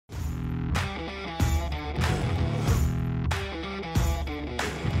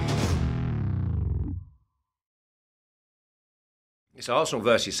It's Arsenal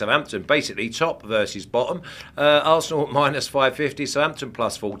versus Southampton, basically top versus bottom. Arsenal minus 550, Southampton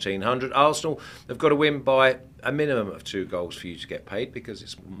plus 1400. Arsenal have got to win by a minimum of 2 goals for you to get paid because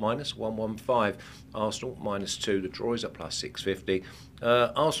it's minus 115. Arsenal minus 2, the draw is at plus 650.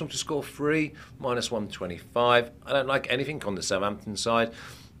 Arsenal to score 3, minus 125. I don't like anything on the Southampton side.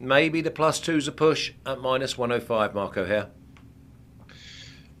 Maybe the plus 2's a push at minus 105, Marco here.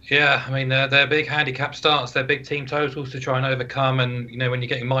 Yeah, I mean, they're big handicap starts. They're big team totals to try and overcome. And, you know, when you're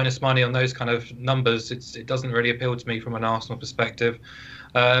getting minus money on those kind of numbers, it doesn't really appeal to me from an Arsenal perspective.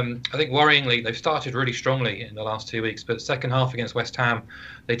 I think worryingly, they've started really strongly in the last 2 weeks, but second half against West Ham,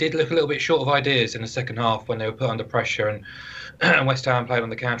 they did look a little bit short of ideas in the second half when they were put under pressure. And West Ham played on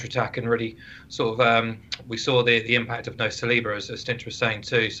the counter-attack and really sort of we saw the impact of no Saliba, as Stinch was saying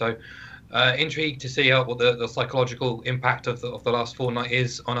too. So intrigued to see what the psychological impact of the last fortnight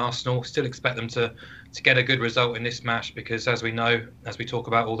is on Arsenal. Still expect them to get a good result in this match because, as we know, as we talk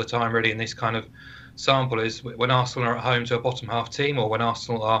about all the time, really in this kind of sample, is when Arsenal are at home to a bottom half team or when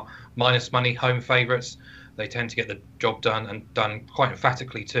Arsenal are minus money home favourites, they tend to get the job done and done quite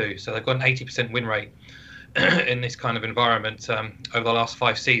emphatically too. So they've got an 80% win rate in this kind of environment over the last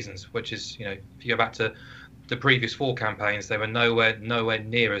 5 seasons, which is, you know, if you go back to the previous 4 campaigns, they were nowhere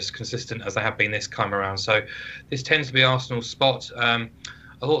near as consistent as they have been this time around. So this tends to be Arsenal's spot.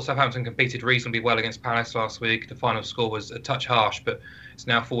 I thought Southampton competed reasonably well against Palace last week. The final score was a touch harsh, but it's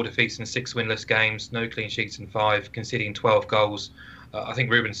now 4 defeats in 6 winless games, no clean sheets in 5, conceding 12 goals. I think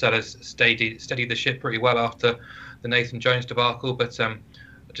Ruben Sellers steadied the ship pretty well after the Nathan Jones debacle, but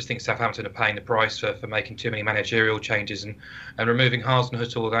I just think Southampton are paying the price for making too many managerial changes and removing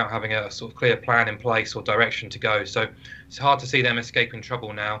Hasenhüttl without having a sort of clear plan in place or direction to go. So it's hard to see them escaping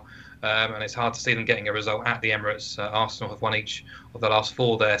trouble now, and it's hard to see them getting a result at the Emirates. Arsenal have won each of the last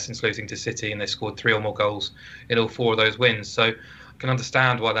 4 there since losing to City, and they scored 3 or more goals in all 4 of those wins. So I can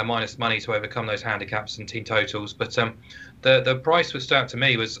understand why they're minus money to overcome those handicaps and team totals. But the price which stood out to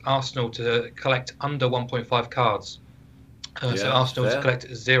me was Arsenal to collect under 1.5 cards. So Arsenal to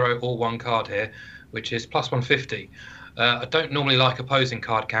collect 0 or 1 card here, which is plus 150. I don't normally like opposing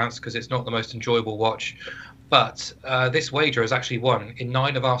card counts because it's not the most enjoyable watch, but this wager has actually won in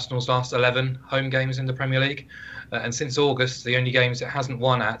 9 of Arsenal's last 11 home games in the Premier League. And since August, the only games it hasn't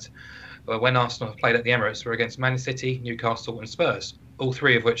won at when Arsenal have played at the Emirates were against Man City, Newcastle and Spurs, all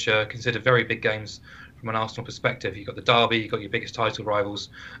 3 of which are considered very big games from an Arsenal perspective. You've got the derby, you've got your biggest title rivals,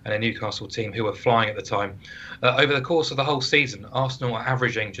 and a Newcastle team who were flying at the time. Over the course of the whole season, Arsenal are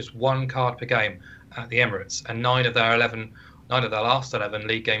averaging just 1 card per game at the Emirates, and 9 of their last 11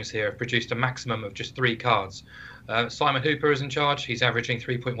 league games here have produced a maximum of just 3 cards. Simon Hooper is in charge. He's averaging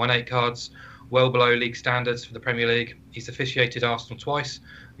 3.18 cards, well below league standards for the Premier League. He's officiated Arsenal twice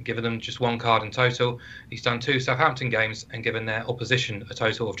and given them just 1 card in total. He's done 2 Southampton games and given their opposition a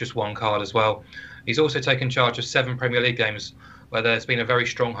total of just 1 card as well. He's also taken charge of 7 Premier League games where there's been a very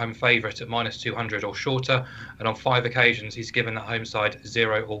strong home favourite at minus 200 or shorter, and on 5 occasions he's given that home side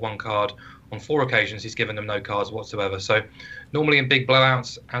 0 or 1 card. On 4 occasions he's given them no cards whatsoever. So normally in big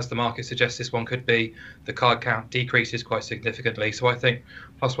blowouts, as the market suggests this one could be, the card count decreases quite significantly. So I think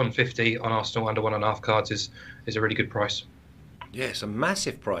plus 150 on Arsenal under 1.5 cards is a really good price. Yeah, it's a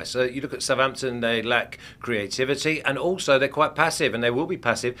massive price. You look at Southampton, they lack creativity, and also they're quite passive, and they will be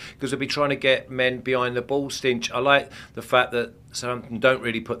passive because they'll be trying to get men behind the ball. Stinch, I like the fact that Southampton don't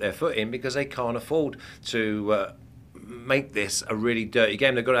really put their foot in because they can't afford to make this a really dirty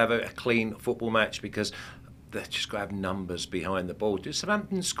game. They've got to have a clean football match because they're just got to have numbers behind the ball. Does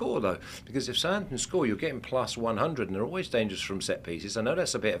Southampton score, though? Because if Southampton score, you're getting plus 100, and they're always dangerous from set pieces. I know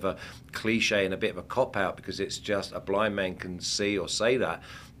that's a bit of a cliche and a bit of a cop-out because it's just a blind man can see or say that.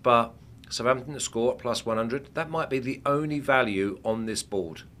 But Southampton to score at plus 100, that might be the only value on this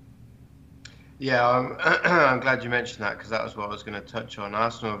board. Yeah, I'm glad you mentioned that because that was what I was going to touch on.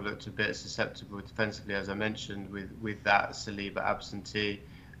 Arsenal have looked a bit susceptible defensively, as I mentioned, with that Saliba absentee.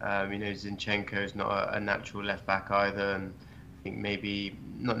 Zinchenko is not a natural left back either, and I think maybe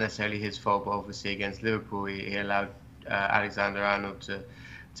not necessarily his fault, but obviously against Liverpool he allowed Alexander-Arnold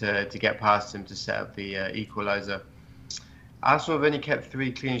to get past him to set up the equaliser. Arsenal have only kept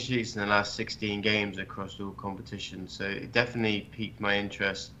 3 clean sheets in the last 16 games across all competitions, so it definitely piqued my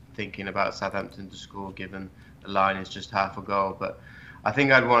interest thinking about Southampton to score, given the line is just half a goal. But I think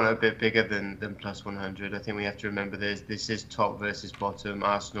I'd want a bit bigger than plus 100. I think we have to remember this is top versus bottom.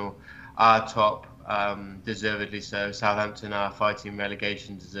 Arsenal are top, deservedly so. Southampton are fighting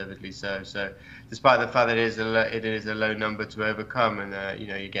relegation, deservedly so. So despite the fact that it is a low number to overcome, and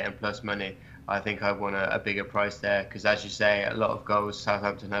you're getting plus money, I think I'd want a bigger price there because, as you say, a lot of goals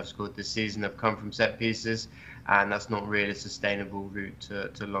Southampton have scored this season have come from set pieces, and that's not really a sustainable route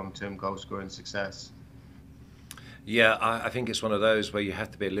to long-term goal scoring success. Yeah, I think it's one of those where you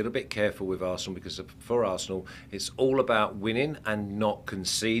have to be a little bit careful with Arsenal, because for Arsenal, it's all about winning and not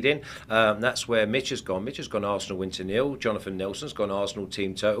conceding. That's where Mitch has gone. Mitch has gone Arsenal win to nil. Jonathan Nelson's gone Arsenal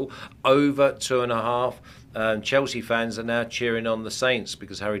team total over 2.5. Chelsea fans are now cheering on the Saints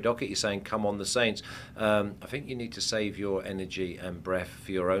because Harry Dockett is saying, come on the Saints. I think you need to save your energy and breath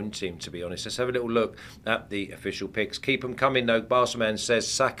for your own team, to be honest. Let's have a little look at the official picks. Keep them coming, though. Barcelona says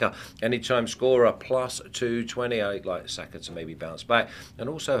Saka, anytime scorer, plus 220. I'd like Saka to maybe bounce back. And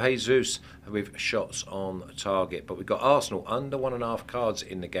also Jesus with shots on target. But we've got Arsenal under 1.5 cards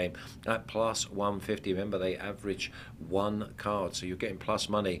in the game at plus 150. Remember, they average 1 card, so you're getting plus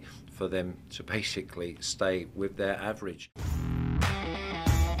money for them to basically stay with their average.